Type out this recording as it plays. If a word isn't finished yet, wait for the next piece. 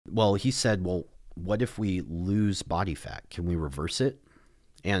well, he said, well, what if we lose body fat? Can we reverse it?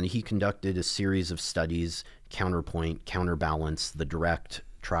 And he conducted a series of studies, counterpoint, counterbalance, the direct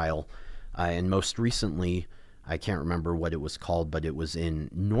trial. And most recently, I can't remember what it was called, but it was in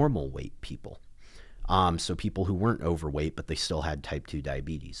normal weight people. So people who weren't overweight, but they still had type 2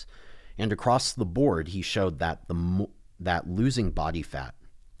 diabetes. And across the board, he showed that that losing body fat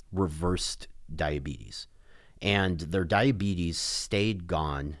reversed diabetes. And their diabetes stayed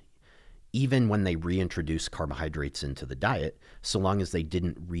gone even when they reintroduced carbohydrates into the diet, so long as they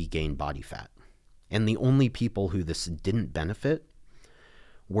didn't regain body fat. And the only people who this didn't benefit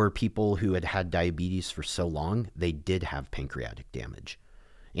were people who had had diabetes for so long, they did have pancreatic damage.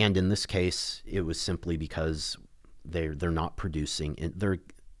 And in this case, it was simply because they're not producing their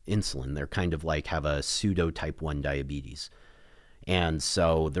insulin. They're kind of like have a pseudo type 1 diabetes. And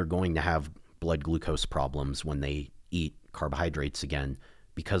so they're going to have blood glucose problems when they eat carbohydrates again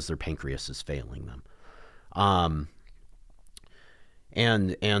because their pancreas is failing them.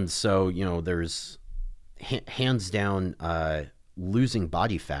 And so, you know, there's hands down, losing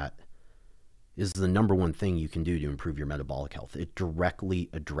body fat is the number one thing you can do to improve your metabolic health. It directly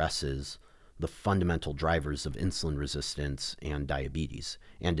addresses the fundamental drivers of insulin resistance and diabetes.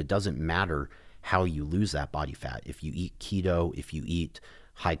 And it doesn't matter how you lose that body fat. If you eat keto, if you eat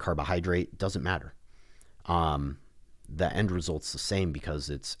high carbohydrate, it doesn't matter. The end result's the same because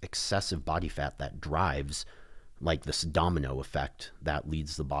it's excessive body fat that drives like this domino effect that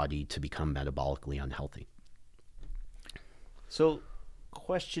leads the body to become metabolically unhealthy. So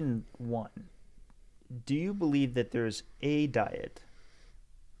question 1, do you believe that there's a diet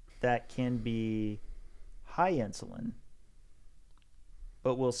that can be high insulin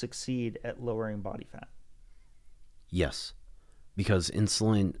but will succeed at lowering body fat? Yes, because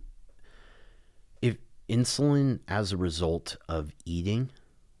insulin as a result of eating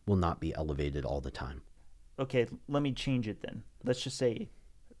will not be elevated all the time. Okay, let me change it then. Let's just say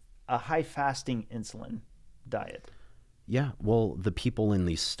a high fasting insulin diet. Yeah, well, the people in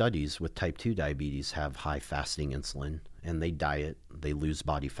these studies with type 2 diabetes have high fasting insulin, and they diet, they lose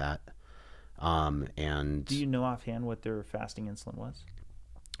body fat. And do you know offhand what their fasting insulin was?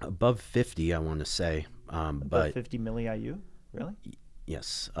 Above 50, I want to say. Above 50 milli-IU? Really?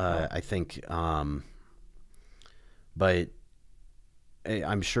 Yes, I think. But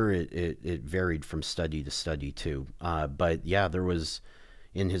I'm sure it varied from study to study too. But yeah, there was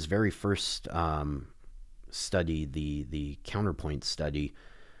in his very first study, the counterpoint study,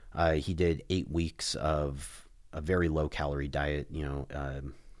 he did 8 weeks of a very low calorie diet. You know,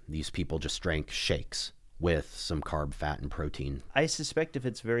 these people just drank shakes with some carb, fat, and protein. I suspect if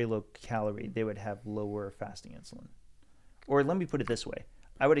it's very low calorie, they would have lower fasting insulin. Or let me put it this way.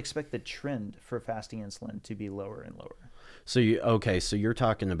 I would expect the trend for fasting insulin to be lower and lower. So so you're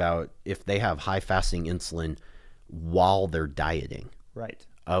talking about if they have high fasting insulin while they're dieting. Right.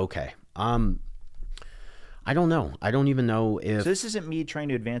 Okay. I don't know. I don't even know if... So this isn't me trying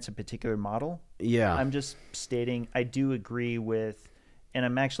to advance a particular model. Yeah. I'm just stating I do agree with, and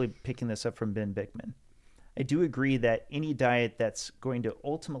I'm actually picking this up from Ben Bickman. I do agree that any diet that's going to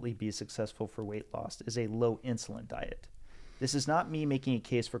ultimately be successful for weight loss is a low insulin diet. This is not me making a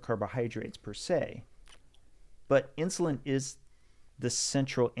case for carbohydrates per se, but insulin is the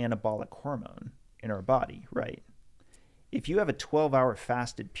central anabolic hormone in our body, right? If you have a 12-hour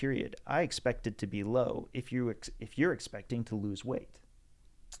fasted period, I expect it to be low if you're expecting to lose weight.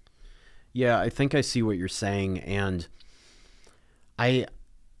 Yeah, I think I see what you're saying, and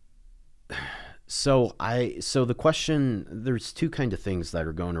so the question, there's two kind of things that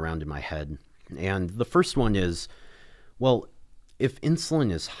are going around in my head, and the first one is, well, if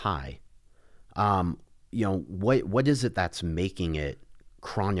insulin is high, you know, what is it that's making it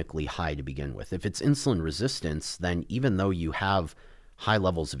chronically high to begin with? If it's insulin resistance, then even though you have high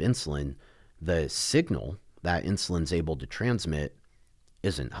levels of insulin, the signal that insulin's able to transmit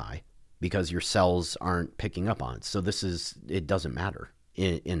isn't high because your cells aren't picking up on it. So it doesn't matter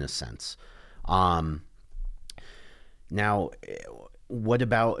in a sense. Now, what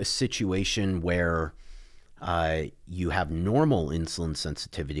about a situation where you have normal insulin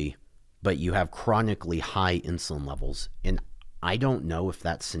sensitivity, but you have chronically high insulin levels? And I don't know if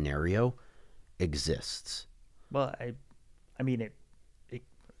that scenario exists. Well, I mean,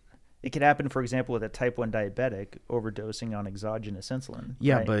 it could happen, for example, with a type 1 diabetic overdosing on exogenous insulin.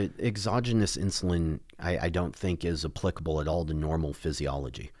 Yeah, right? but exogenous insulin, I don't think is applicable at all to normal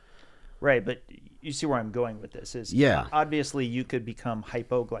physiology. Right, but you see where I'm going with this is, yeah, obviously you could become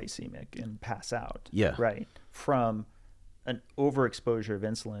hypoglycemic and pass out. Yeah. Right, from an overexposure of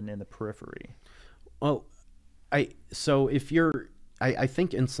insulin in the periphery. Well, so if you're, I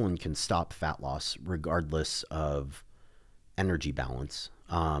think insulin can stop fat loss regardless of energy balance.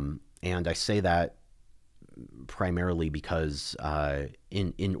 And I say that primarily because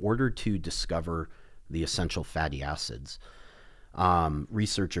in order to discover the essential fatty acids,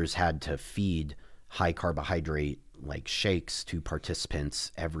 researchers had to feed high carbohydrate like shakes to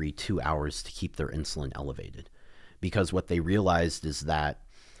participants every 2 hours to keep their insulin elevated. Because what they realized is that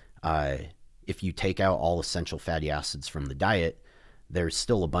if you take out all essential fatty acids from the diet, there's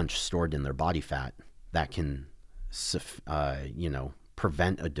still a bunch stored in their body fat that can,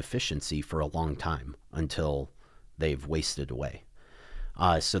 prevent a deficiency for a long time until they've wasted away.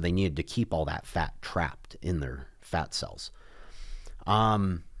 So they needed to keep all that fat trapped in their fat cells.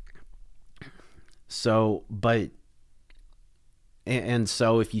 So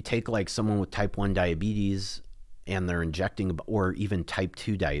if you take like someone with type 1 diabetes and they're injecting, or even type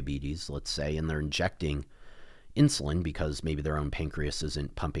 2 diabetes, let's say, and they're injecting insulin because maybe their own pancreas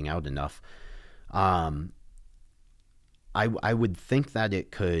isn't pumping out enough, I would think that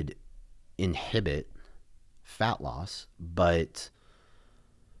it could inhibit fat loss, but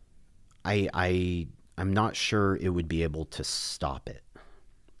I'm not sure it would be able to stop it.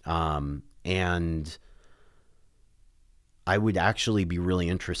 And I would actually be really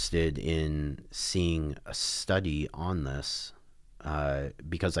interested in seeing a study on this,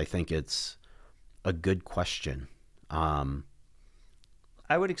 because I think it's a good question. I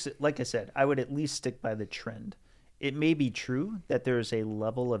would, like I said, I would at least stick by the trend. It may be true that there is a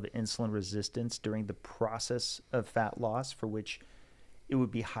level of insulin resistance during the process of fat loss for which it would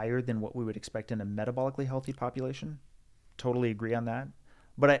be higher than what we would expect in a metabolically healthy population. Totally agree on that.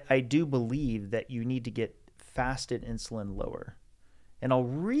 But I do believe that you need to get fasted insulin lower. And I'll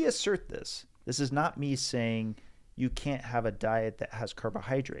reassert this. This is not me saying you can't have a diet that has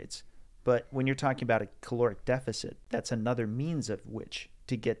carbohydrates. But when you're talking about a caloric deficit, that's another means of which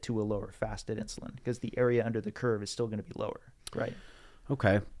to get to a lower fasted insulin, because the area under the curve is still going to be lower, right?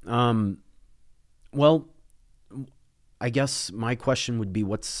 Okay. Well, I guess my question would be,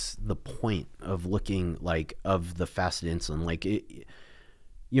 what's the point of looking of the fasted insulin?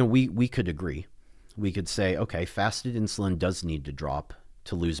 We could agree. We could say, okay, fasted insulin does need to drop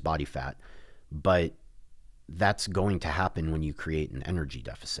to lose body fat, but that's going to happen when you create an energy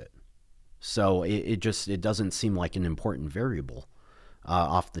deficit. So it doesn't seem like an important variable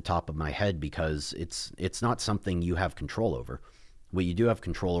off the top of my head, because it's not something you have control over. What you do have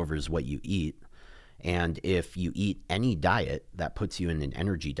control over is what you eat. And if you eat any diet that puts you in an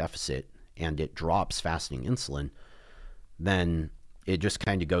energy deficit and it drops fasting insulin, then it just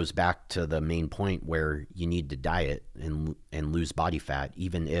kind of goes back to the main point where you need to diet and lose body fat,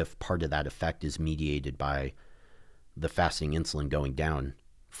 even if part of that effect is mediated by the fasting insulin going down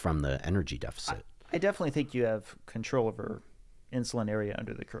from the energy deficit. I definitely think you have control over insulin area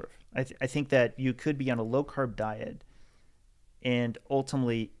under the curve. I think that you could be on a low-carb diet and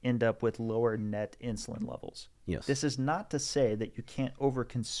ultimately end up with lower net insulin levels. Yes. This is not to say that you can't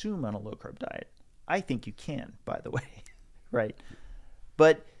overconsume on a low-carb diet. I think you can, by the way, right?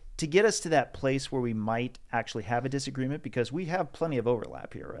 But to get us to that place where we might actually have a disagreement, because we have plenty of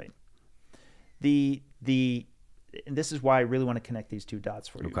overlap here, right? And this is why I really want to connect these two dots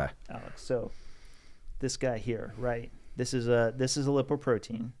for you, okay, Alex. So this guy here, right? This is a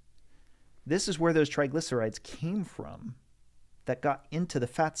lipoprotein. This is where those triglycerides came from that got into the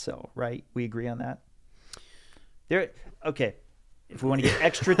fat cell, right? We agree on that? Okay. If we want to get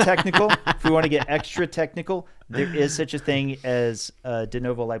extra technical, there is such a thing as de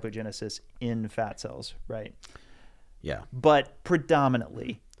novo lipogenesis in fat cells, right? Yeah. But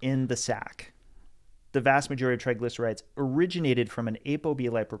predominantly in the sac, the vast majority of triglycerides originated from an ApoB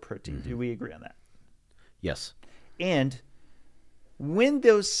lipoprotein. Mm-hmm. Do we agree on that? Yes. And when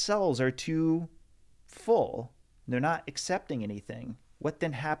those cells are too full, they're not accepting anything, what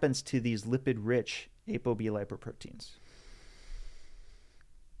then happens to these lipid-rich ApoB lipoproteins?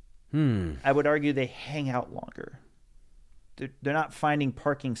 I would argue they hang out longer. They're not finding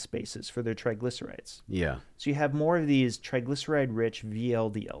parking spaces for their triglycerides. Yeah. So you have more of these triglyceride-rich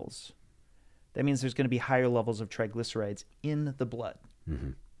VLDLs. That means there's going to be higher levels of triglycerides in the blood,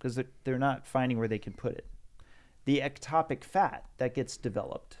 because they're not finding where they can put it. The ectopic fat that gets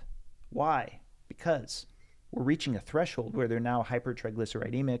developed. Why? Because we're reaching a threshold where they're now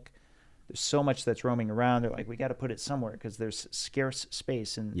hypertriglyceridemic. There's so much that's roaming around. They're like, we got to put it somewhere because there's scarce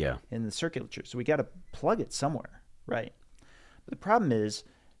space in the circulature. So we got to plug it somewhere, right? But the problem is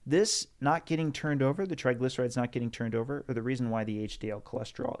this not getting turned over, the triglycerides not getting turned over, are the reason why the HDL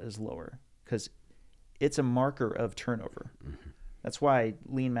cholesterol is lower, because it's a marker of turnover. Mm-hmm. That's why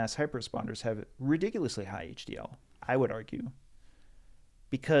lean mass hyperresponders have ridiculously high HDL, I would argue.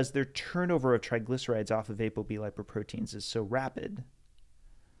 because their turnover of triglycerides off of ApoB lipoproteins is so rapid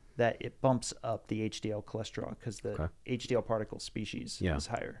that it bumps up the HDL cholesterol because the HDL particle species is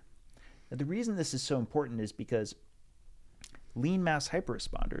higher. Now, the reason this is so important is because lean mass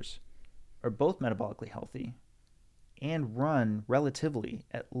hyperresponders are both metabolically healthy and run relatively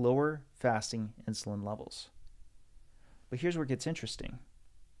at lower fasting insulin levels. But here's where it gets interesting.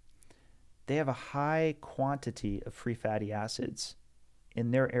 They have a high quantity of free fatty acids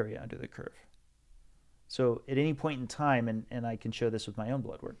in their area under the curve. So at any point in time, and I can show this with my own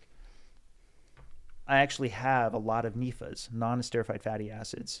blood work, I actually have a lot of NEFAs, non-esterified fatty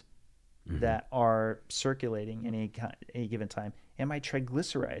acids, that are circulating in any given time. And my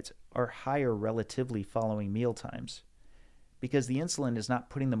triglycerides are higher relatively following meal times because the insulin is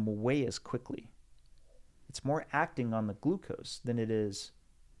not putting them away as quickly. It's more acting on the glucose than it is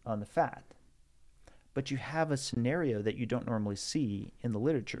on the fat. But you have a scenario that you don't normally see in the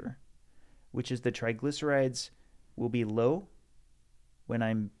literature, which is the triglycerides will be low when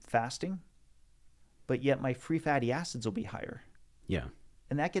I'm fasting, but yet my free fatty acids will be higher. Yeah.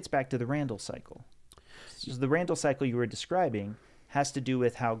 And that gets back to the Randall cycle. So the Randall cycle you were describing has to do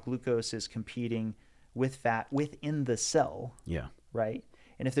with how glucose is competing with fat within the cell. Yeah. Right?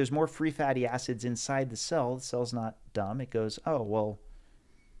 And if there's more free fatty acids inside the cell's not dumb. It goes, oh, well,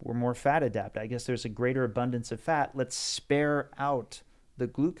 we're more fat adapted. I guess there's a greater abundance of fat. Let's spare out the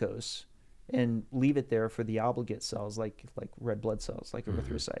glucose and leave it there for the obligate cells like red blood cells, like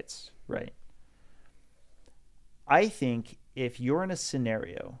erythrocytes. Right? I think if you're in a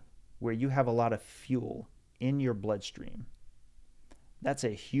scenario where you have a lot of fuel in your bloodstream, that's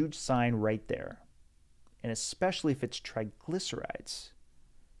a huge sign right there. And especially if it's triglycerides.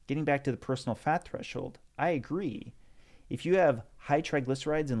 Getting back to the personal fat threshold, I agree. If you have high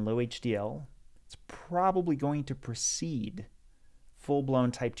triglycerides and low HDL, it's probably going to precede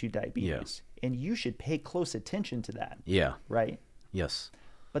full-blown type 2 diabetes. Yeah. And you should pay close attention to that. Yeah. Right? Yes.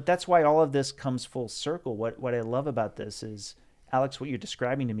 But that's why all of this comes full circle. What I love about this is, Alex, what you're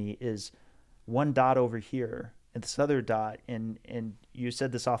describing to me is one dot over here and this other dot, and you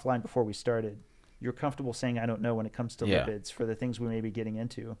said this offline before we started. You're comfortable saying I don't know when it comes to lipids for the things we may be getting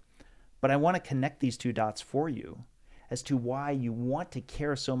into. But I want to connect these two dots for you as to why you want to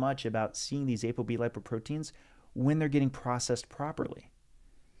care so much about seeing these ApoB lipoproteins when they're getting processed properly.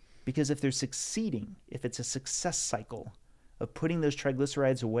 Because if they're succeeding, if it's a success cycle of putting those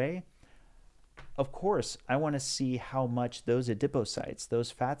triglycerides away, of course, I want to see how much those adipocytes, those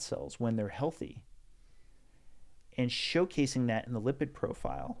fat cells, when they're healthy, and showcasing that in the lipid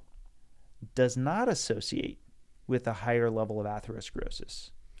profile does not associate with a higher level of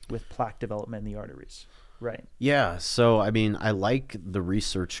atherosclerosis, with plaque development in the arteries. Right. Yeah. So, I mean, I like the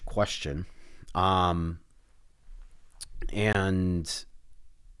research question. And,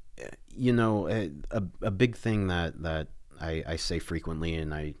 you know, a big thing that I say frequently,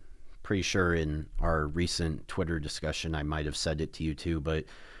 and I'm pretty sure in our recent Twitter discussion, I might have said it to you too, but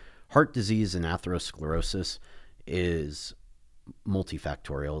heart disease and atherosclerosis is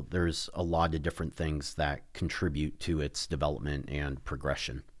multifactorial. There's a lot of different things that contribute to its development and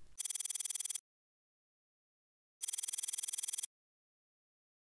progression.